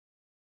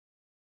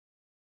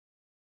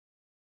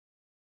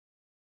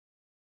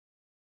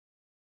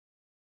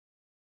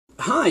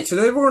Hi,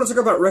 today we're going to talk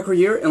about record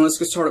year, and let's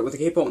get started with the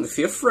capo on the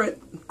 5th fret.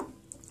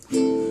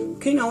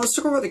 Okay, now let's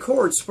talk about the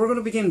chords. We're going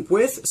to begin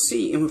with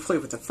C, and we play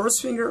with the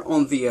first finger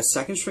on the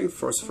 2nd string,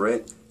 1st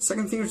fret,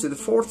 2nd finger to the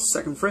 4th,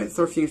 2nd fret,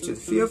 3rd finger to the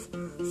 5th,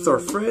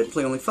 3rd fret,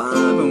 play only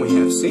 5, and we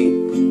have C.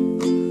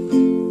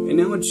 And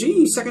now a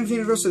G, 2nd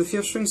finger goes to the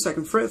 5th string,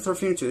 2nd fret, 3rd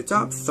finger to the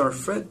top, 3rd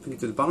fret, finger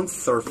to the bottom,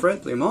 3rd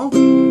fret, play them all,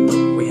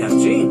 we have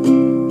G.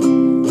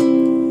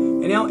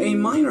 And now A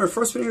minor,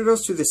 1st finger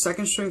goes to the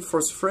 2nd string,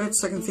 1st fret,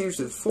 2nd finger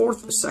to the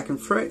 4th, 2nd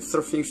fret,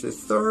 3rd finger to the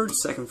 3rd,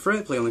 2nd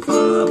fret, play only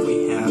 5,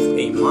 we have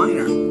A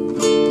minor.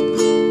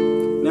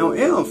 Now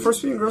L,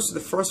 1st finger goes to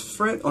the 1st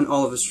fret on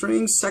all of the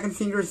strings, 2nd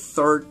finger,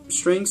 3rd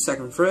string,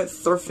 2nd fret,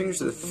 3rd finger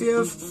to the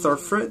 5th, 3rd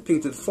fret,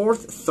 finger to the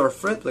 4th, 3rd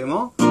fret, play them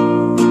all,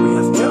 we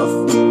have F.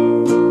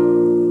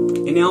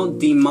 And now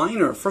D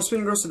minor, 1st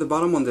finger goes to the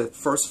bottom on the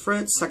 1st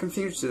fret, 2nd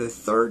finger to the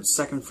 3rd,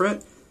 2nd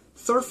fret,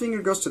 3rd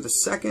finger goes to the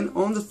 2nd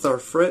on the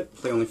 3rd fret,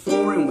 play only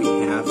 4, and we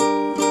have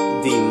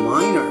D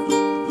minor.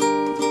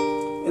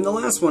 And the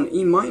last one,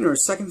 E minor,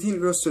 2nd finger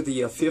goes to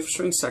the 5th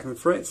string, 2nd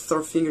fret,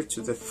 3rd finger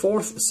to the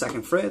 4th,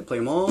 2nd fret, play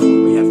them all,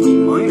 we have E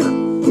minor.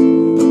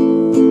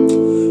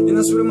 And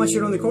that's pretty much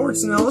it on the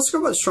chords. Now let's go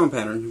about the strum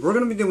pattern. We're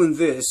going to be doing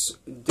this,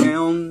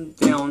 down,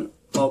 down,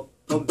 up,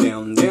 up,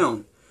 down,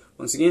 down.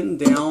 Once again,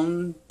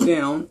 down,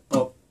 down,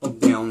 up, up,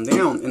 down,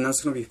 down. And that's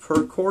going to be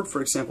per chord.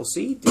 For example,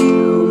 C,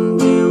 down,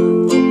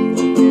 down, up, up,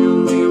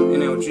 down, down. And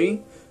now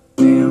G,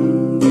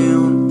 down,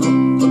 down, up,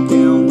 up,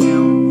 down,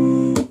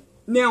 down.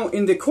 Now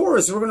in the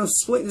chorus, we're going to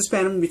split this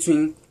pattern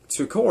between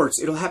two chords.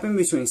 It'll happen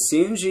between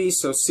C and G.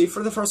 So C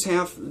for the first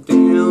half,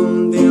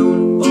 down,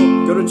 down,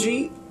 up, go to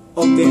G,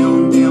 up,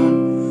 down,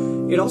 down.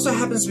 It also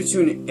happens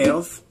between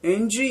F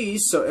and G.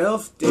 So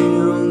F,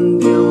 down,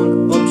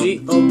 down, up, G,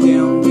 up,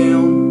 down,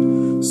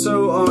 down.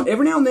 So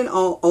every now and then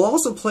I'll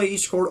also play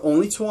each chord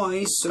only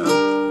twice,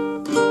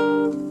 and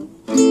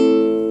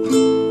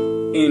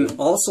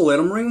also let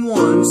them ring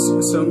once,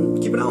 so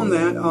keep an eye on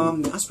that.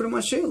 That's pretty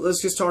much it.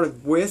 Let's get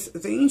started with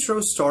the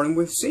intro, starting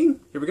with C.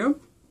 Here we go.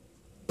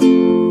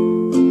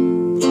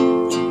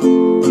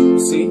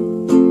 C.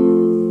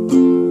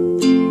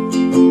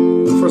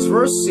 First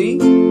verse, C.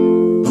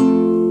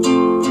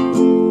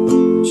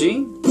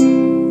 G.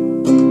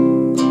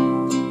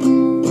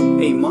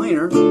 A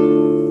minor.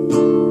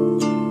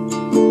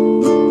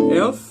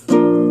 F,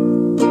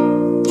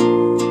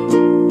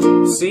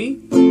 C,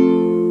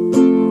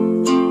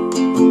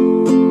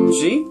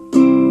 G,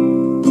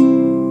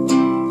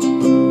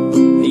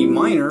 A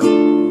minor,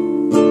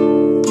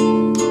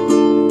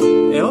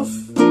 F,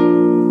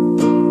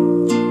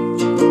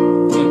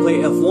 and play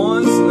F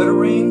once, let it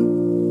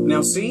ring.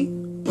 Now C,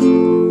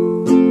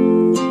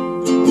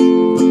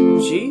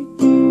 G,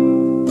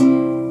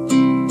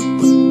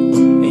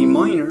 A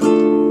minor,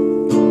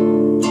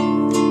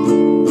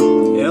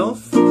 F,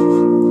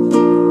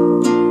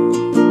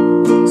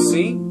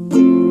 C,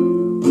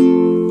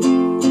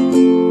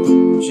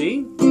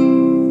 G,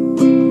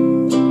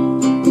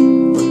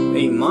 A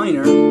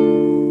minor,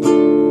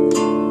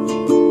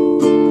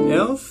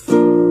 F,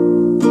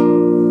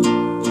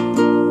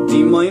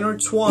 D minor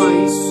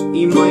twice,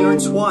 E minor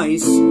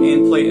twice,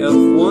 and play F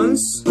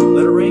once,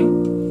 let it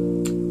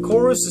ring.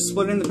 Chorus is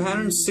split in the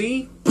pattern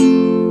C,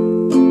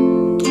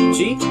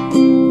 G,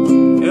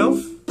 F,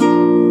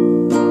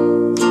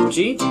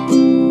 G,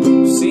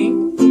 C,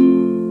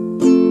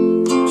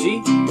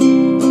 G,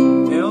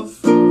 F,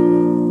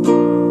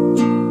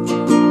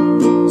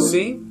 C,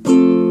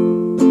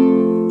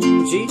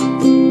 G,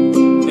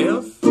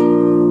 F,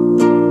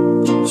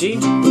 G,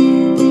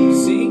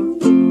 C,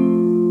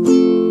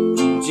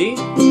 G,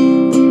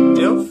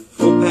 F,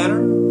 full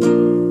pattern.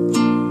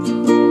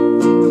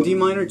 D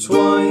minor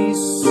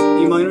twice,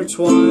 E minor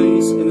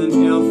twice, and then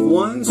F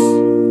once.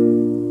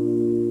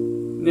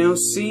 Now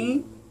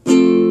C,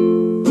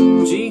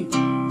 G,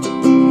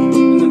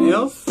 and then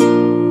F.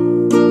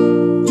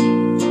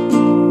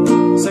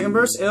 Second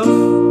verse, F,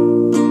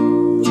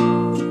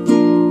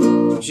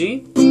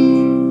 G,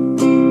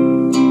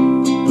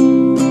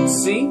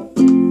 C,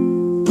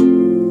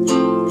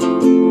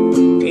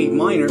 A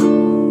minor,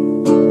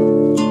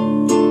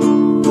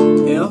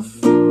 F,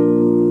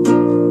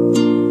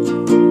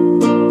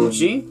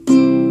 G,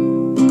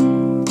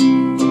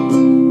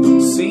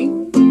 C,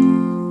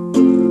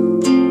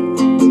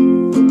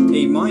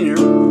 A minor,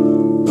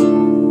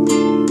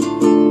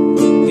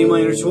 D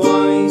minor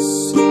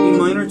twice, E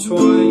minor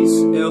twice,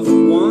 F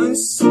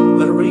once,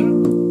 let it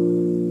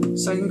ring.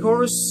 Second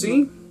chorus,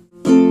 C,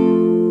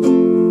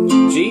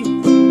 G,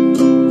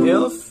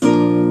 F,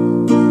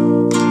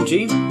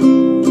 G,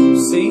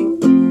 C,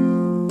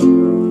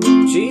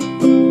 G,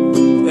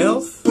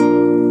 F,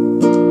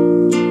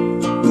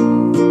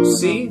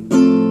 C,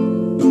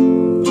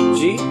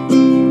 G,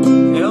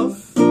 F,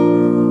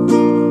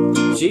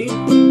 G,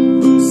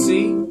 C,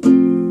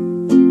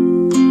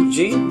 G,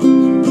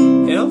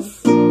 F,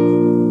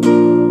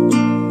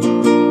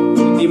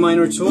 D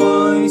minor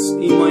twice,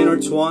 E minor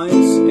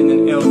twice, and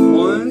then F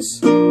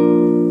once.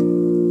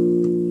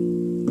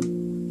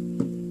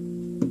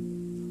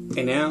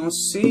 And now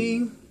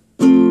C,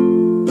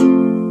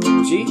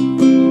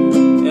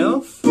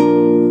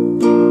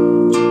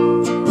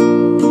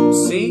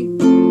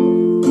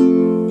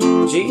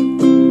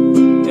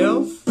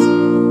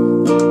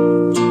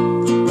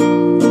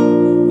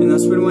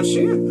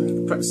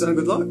 and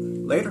good luck.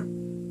 Later.